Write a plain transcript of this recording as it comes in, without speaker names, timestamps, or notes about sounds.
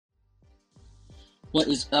What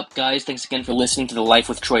is up, guys? Thanks again for listening to the Life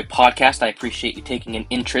with Troy podcast. I appreciate you taking an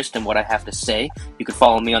interest in what I have to say. You can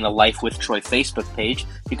follow me on the Life with Troy Facebook page.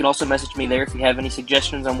 You can also message me there if you have any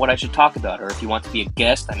suggestions on what I should talk about, or if you want to be a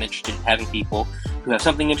guest. I'm interested in having people who have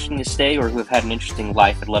something interesting to say or who have had an interesting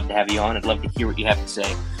life. I'd love to have you on. I'd love to hear what you have to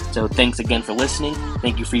say. So thanks again for listening.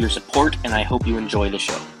 Thank you for your support, and I hope you enjoy the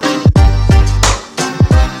show.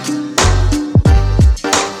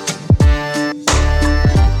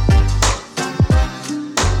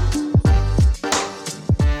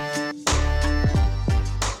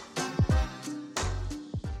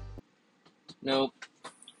 Nope.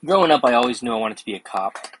 Growing up, I always knew I wanted to be a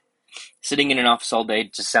cop. Sitting in an office all day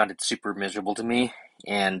just sounded super miserable to me,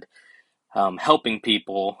 and helping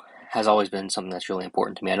people has always been something that's really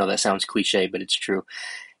important to me. I know that sounds cliche, but it's true.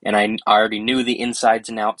 And I already knew the insides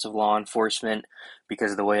and outs of law enforcement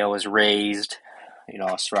because of the way I was raised.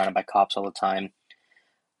 I was surrounded by cops all the time.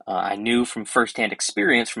 I knew from firsthand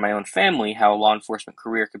experience from my own family how a law enforcement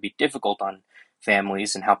career could be difficult on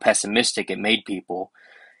families and how pessimistic it made people.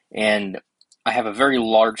 And I have a very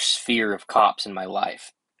large sphere of cops in my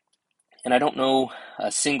life. And I don't know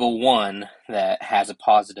a single one that has a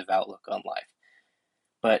positive outlook on life.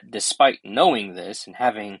 But despite knowing this and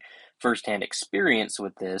having firsthand experience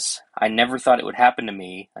with this, I never thought it would happen to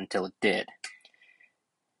me until it did.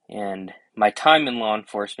 And my time in law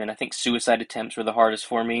enforcement, I think suicide attempts were the hardest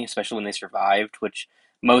for me, especially when they survived, which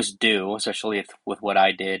most do, especially with what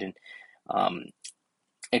I did. And um,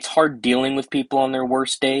 it's hard dealing with people on their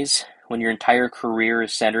worst days when your entire career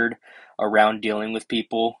is centered around dealing with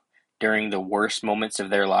people during the worst moments of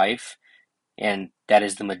their life, and that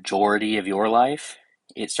is the majority of your life.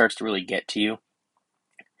 It starts to really get to you.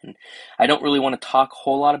 And I don't really want to talk a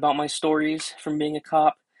whole lot about my stories from being a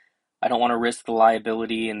cop. I don't want to risk the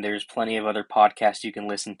liability, and there's plenty of other podcasts you can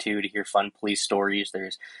listen to hear fun police stories.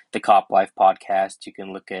 There's the Cop Life podcast. You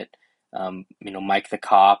can look at, Mike the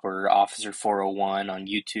Cop or Officer 401 on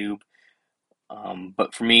YouTube.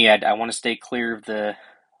 But for me, I want to stay clear of the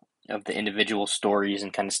individual stories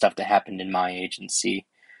and kind of stuff that happened in my agency.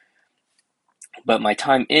 But my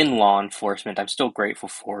time in law enforcement, I'm still grateful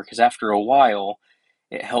for, because after a while,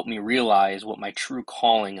 it helped me realize what my true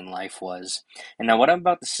calling in life was. And now, what I'm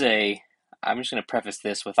about to say, I'm just going to preface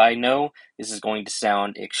this with I know this is going to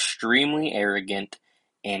sound extremely arrogant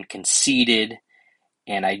and conceited,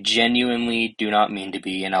 and I genuinely do not mean to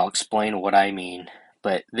be, and I'll explain what I mean.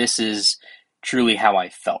 But this is truly how I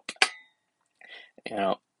felt.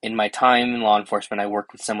 In my time in law enforcement, I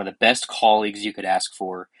worked with some of the best colleagues you could ask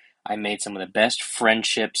for. I made some of the best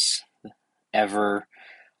friendships ever.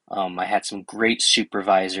 I had some great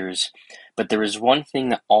supervisors, but there was one thing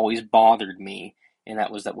that always bothered me, and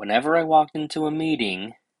that was that whenever I walked into a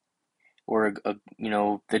meeting or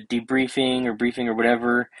the debriefing or briefing or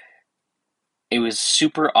whatever, it was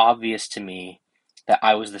super obvious to me that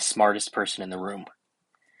I was the smartest person in the room.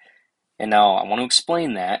 And now I want to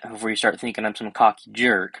explain that before you start thinking I'm some cocky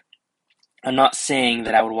jerk. I'm not saying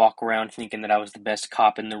that I would walk around thinking that I was the best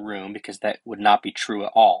cop in the room, because that would not be true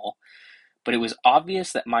at all. But it was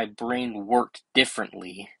obvious that my brain worked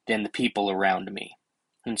differently than the people around me.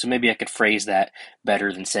 And so maybe I could phrase that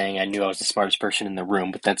better than saying I knew I was the smartest person in the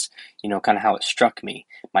room, but that's, kind of how it struck me.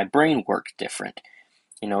 My brain worked different.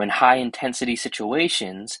 In high intensity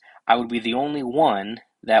situations, I would be the only one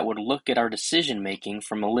that would look at our decision making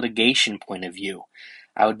from a litigation point of view.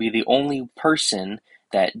 I would be the only person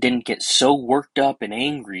that didn't get so worked up and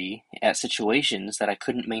angry at situations that I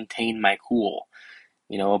couldn't maintain my cool.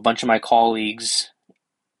 A bunch of my colleagues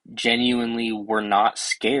genuinely were not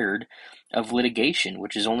scared of litigation,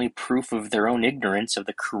 which is only proof of their own ignorance of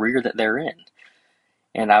the career that they're in.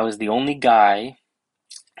 And I was the only guy,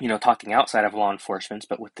 talking outside of law enforcement,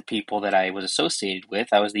 but with the people that I was associated with,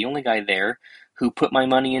 I was the only guy there who put my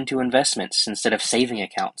money into investments instead of saving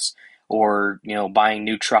accounts or, buying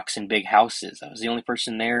new trucks and big houses. I was the only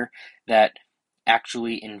person there that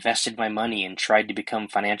actually invested my money and tried to become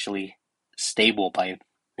financially stable by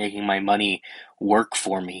making my money work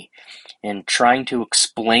for me. And trying to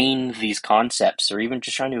explain these concepts, or even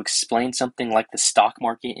just trying to explain something like the stock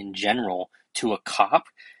market in general to a cop,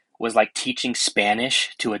 was like teaching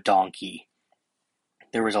Spanish to a donkey.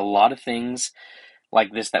 There was a lot of things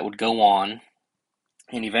like this that would go on,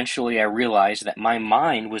 and eventually I realized that my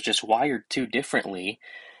mind was just wired too differently,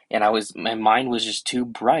 and my mind was just too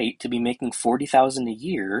bright to be making $40,000 a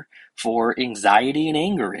year for anxiety and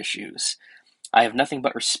anger issues. I have nothing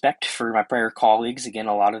but respect for my prior colleagues. Again,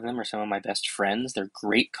 a lot of them are some of my best friends. They're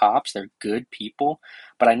great cops, they're good people,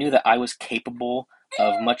 but I knew that I was capable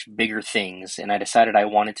of much bigger things, and I decided I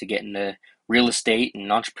wanted to get into real estate and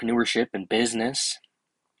entrepreneurship and business.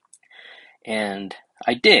 And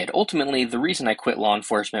I did. Ultimately, the reason I quit law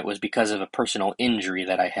enforcement was because of a personal injury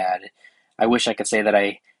that I had. I wish I could say that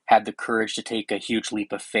I had the courage to take a huge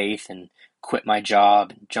leap of faith and quit my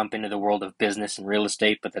job and jump into the world of business and real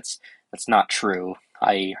estate, but that's not true.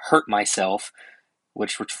 I hurt myself,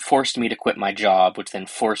 which forced me to quit my job, which then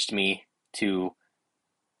forced me to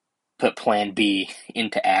put plan B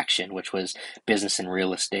into action, which was business and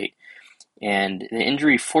real estate. And the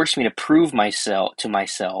injury forced me to prove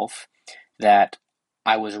myself that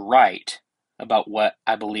I was right about what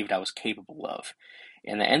I believed I was capable of.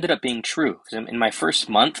 And that ended up being true. Because in my first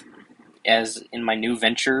month, as in my new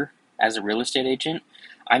venture as a real estate agent,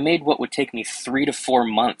 I made what would take me 3 to 4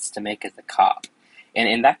 months to make as a cop.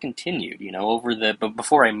 And that continued, but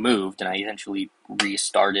before I moved and I eventually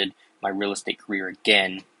restarted my real estate career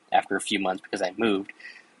again after a few months because I moved.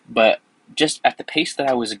 But just at the pace that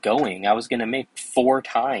I was going, I was going to make 4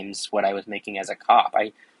 times what I was making as a cop.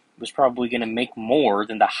 I was probably going to make more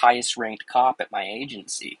than the highest ranked cop at my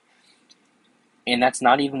agency. And that's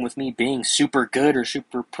not even with me being super good or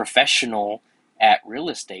super professional at real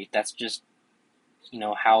estate. That's just,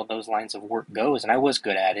 how those lines of work goes. And I was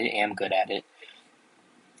good at it, am good at it.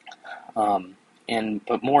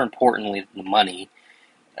 But more importantly than the money,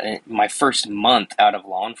 my first month out of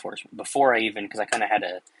law enforcement, because I kind of had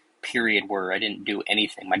a period where I didn't do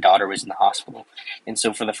anything. My daughter was in the hospital. And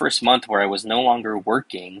so for the first month where I was no longer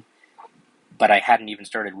working, but I hadn't even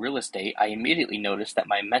started real estate, I immediately noticed that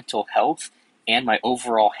my mental health and my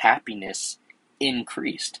overall happiness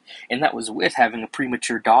increased. And that was with having a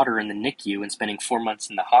premature daughter in the NICU and spending 4 months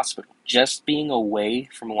in the hospital. Just being away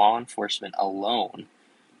from law enforcement alone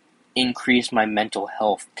increased my mental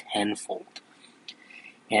health tenfold.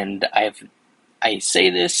 And I say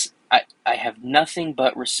this, I have nothing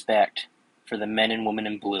but respect for the men and women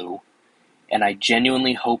in blue, and I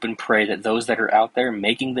genuinely hope and pray that those that are out there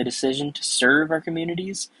making the decision to serve our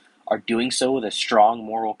communities are doing so with a strong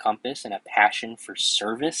moral compass and a passion for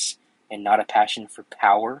service and not a passion for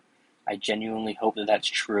power. I genuinely hope that that's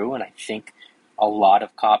true, and I think a lot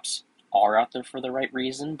of cops are out there for the right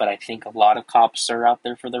reason, but I think a lot of cops are out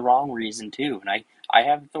there for the wrong reason too, and I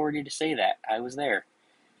have authority to say that. I was there.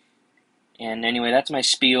 And anyway, that's my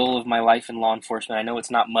spiel of my life in law enforcement. I know it's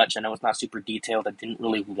not much. I know it's not super detailed. I didn't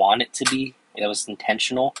really want it to be. It was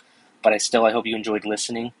intentional. But I hope you enjoyed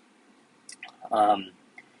listening.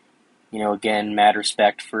 Again, mad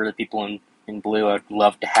respect for the people in blue. I'd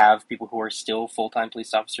love to have people who are still full-time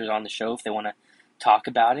police officers on the show if they want to talk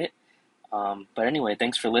about it. But anyway,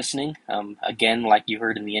 thanks for listening. Again, like you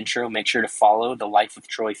heard in the intro, make sure to follow the Life with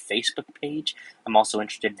Troy Facebook page. I'm also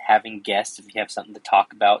interested in having guests. If you have something to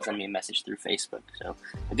talk about, send me a message through Facebook. So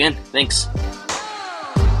again, thanks.